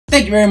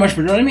Thank you very much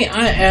for joining me.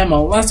 I am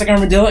Elastic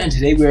Armadillo, and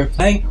today we are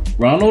playing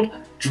Ronald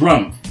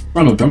Drumpf.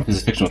 Ronald Drumpf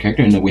is a fictional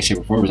character in no way, shape,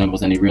 or form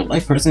resembles any real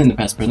life person in the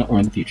past, present, or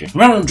in the future.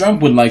 Ronald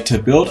Drumpf would like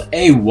to build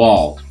a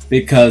wall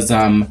because,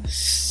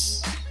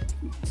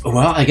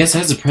 well, I guess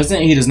as a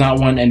president, he does not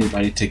want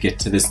anybody to get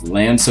to this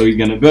land, so he's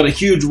gonna build a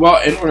huge wall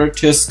in order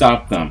to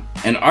stop them.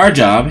 And our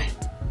job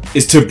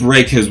is to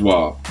break his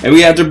wall. And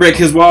we have to break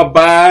his wall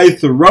by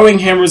throwing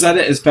hammers at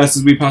it as fast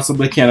as we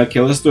possibly can.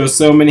 Okay, let's throw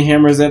so many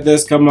hammers at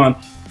this. Come on.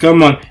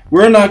 Come on.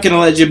 We're not gonna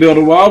let you build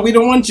a wall. We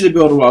don't want you to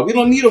build a wall. We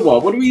don't need a wall.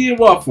 What do we need a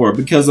wall for?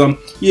 Because,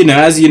 you know,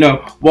 as you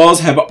know,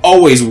 walls have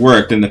always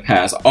worked in the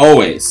past.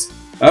 Always.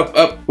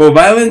 Well,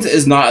 violence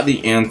is not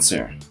the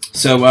answer.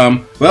 So,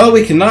 well,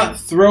 we cannot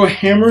throw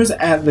hammers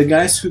at the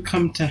guys who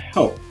come to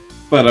help.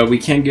 But, we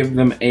can give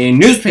them a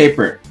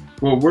newspaper.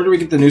 Well, where do we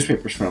get the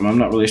newspapers from? I'm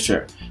not really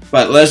sure.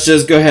 But let's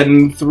just go ahead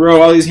and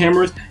throw all these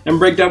hammers and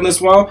break down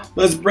this wall.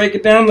 Let's break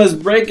it down. Let's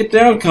break it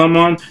down. Come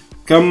on.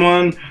 Come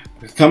on.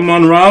 Come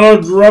on,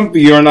 Ronald Drumpf.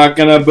 You're not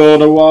going to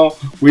build a wall.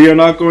 We are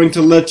not going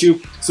to let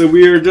you. So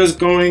we are just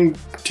going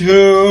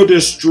to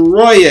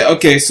destroy it.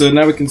 Okay, so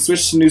now we can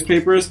switch to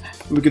newspapers.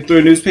 We can throw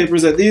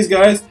newspapers at these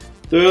guys.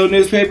 Throw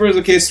newspapers.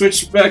 Okay,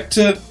 switch back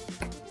to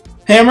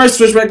hammers.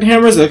 Switch back to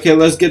hammers. Okay,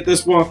 let's get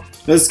this wall.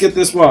 Let's get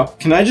this wall.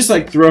 Can I just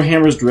like throw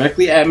hammers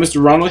directly at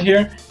Mr. Ronald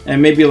here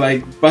and maybe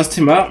like bust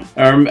him up?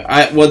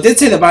 Well, it did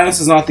say that violence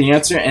is not the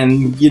answer,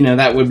 and you know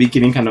that would be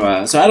getting kind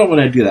of so I don't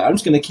want to do that. I'm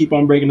just gonna keep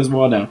on breaking his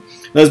wall down.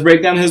 Let's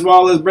break down his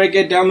wall. Let's break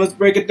it down. Let's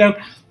break it down.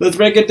 Let's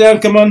break it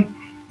down. Come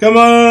on, come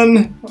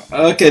on.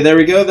 Okay, there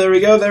we go. There we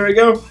go. There we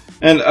go.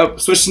 And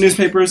switch to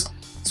newspapers.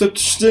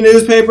 Switch to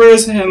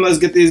newspapers, and let's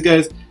get these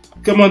guys.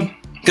 Come on,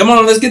 come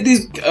on. Let's get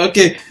these.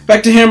 Okay,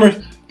 back to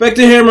hammers. Back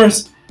to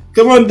hammers.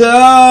 Come on,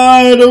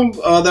 die!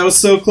 Oh, that was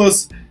so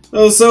close.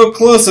 That was so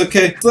close.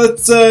 Okay,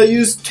 let's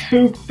use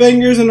 2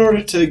 fingers in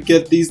order to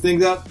get these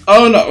things out.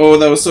 Oh no! Oh,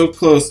 that was so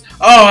close.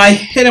 Oh, I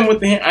hit him with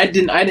the hammer. I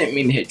didn't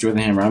mean to hit you with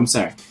the hammer. I'm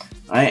sorry.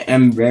 I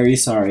am very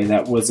sorry.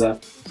 That was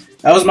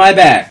my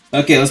bad.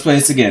 Okay, let's play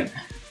this again.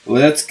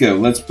 Let's go.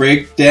 Let's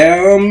break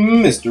down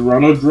Mr.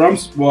 Ronald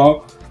Drumpf's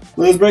wall.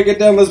 Let's break it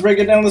down. Let's break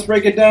it down. Let's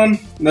break it down.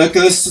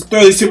 Okay, let's just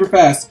throw these super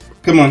fast.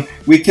 Come on,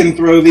 we can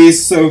throw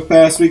these so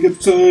fast. We can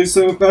throw these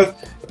so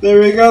fast. There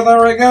we go,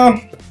 there we go.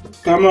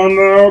 Come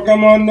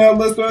on now,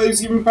 let's throw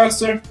these even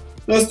faster.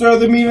 Let's throw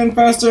them even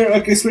faster.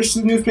 Okay, switch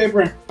to the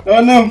newspaper.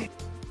 Oh no.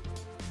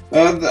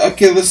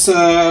 Okay, let's,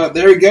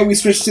 there we go. We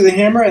switch to the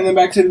hammer and then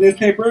back to the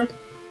newspaper.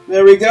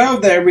 There we go,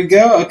 there we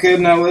go. Okay,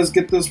 now let's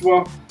get this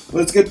wall.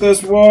 Let's get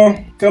this wall.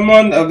 Come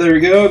on, there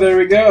we go, there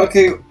we go.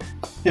 Okay,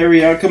 here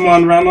we are. Come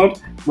on,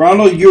 Ronald.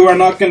 Ronald, you are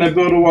not going to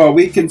build a wall.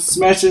 We can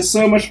smash it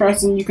so much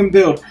faster than you can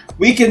build.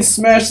 We can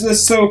smash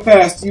this so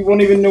fast, you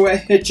won't even know what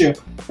hit you.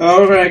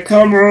 Alright,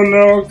 come on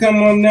now,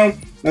 come on now.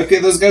 Okay,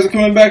 those guys are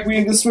coming back. We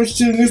need to switch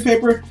to the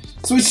newspaper.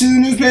 Switch to the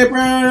newspaper.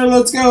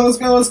 Let's go, let's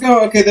go, let's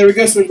go. Okay, there we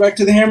go. Switch back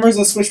to the hammers.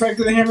 Let's switch back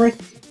to the hammers.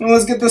 And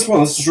let's get this wall.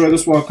 Let's destroy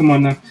this wall. Come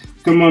on now.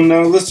 Come on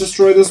now. Let's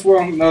destroy this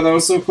wall. No, that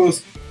was so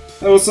close.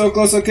 That was so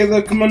close. Okay,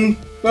 look, come on.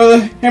 Throw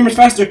the hammers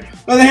faster.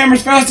 Throw the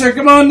hammers faster.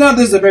 Come on now.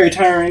 This is a very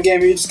tiring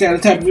game. You just gotta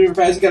tap super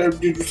fast. You gotta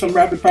do some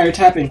rapid fire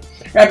tapping.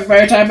 Rapid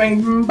fire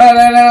tapping. Blah, blah,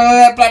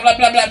 blah, blah, blah,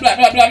 blah, blah, blah,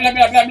 blah, blah,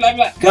 blah, blah, blah,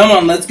 blah. Come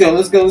on, let's go.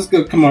 Let's go. Let's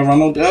go. Come on,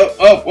 Ronald.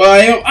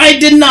 Well, I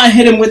did not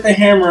hit him with the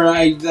hammer.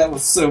 That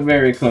was so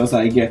very close.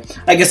 I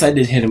guess I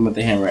did hit him with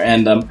the hammer.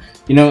 And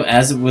you know,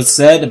 as it was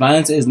said,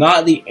 violence is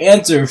not the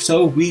answer.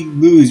 So we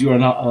lose. You are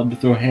not allowed to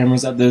throw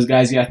hammers at those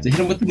guys. You have to hit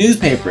them with the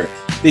newspaper.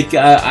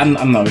 Because I'm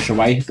not really sure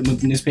why you hit them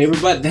with the newspaper,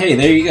 but hey,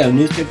 there you go.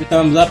 Newspaper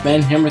thumbs up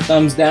and hammer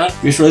thumbs down.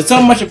 We destroyed so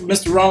much of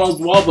Mr.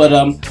 Ronald's wall, but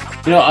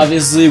you know,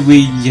 obviously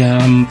we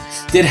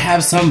did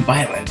have some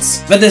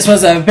violence. But this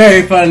was a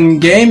very fun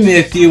game.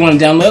 If you want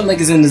to download,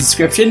 link is in the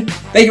description.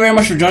 Thank you very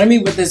much for joining me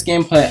with this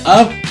gameplay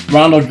of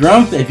Ronald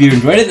Drumpf. If you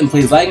enjoyed it, then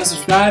please like and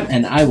subscribe,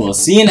 and I will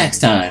see you next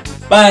time.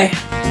 Bye.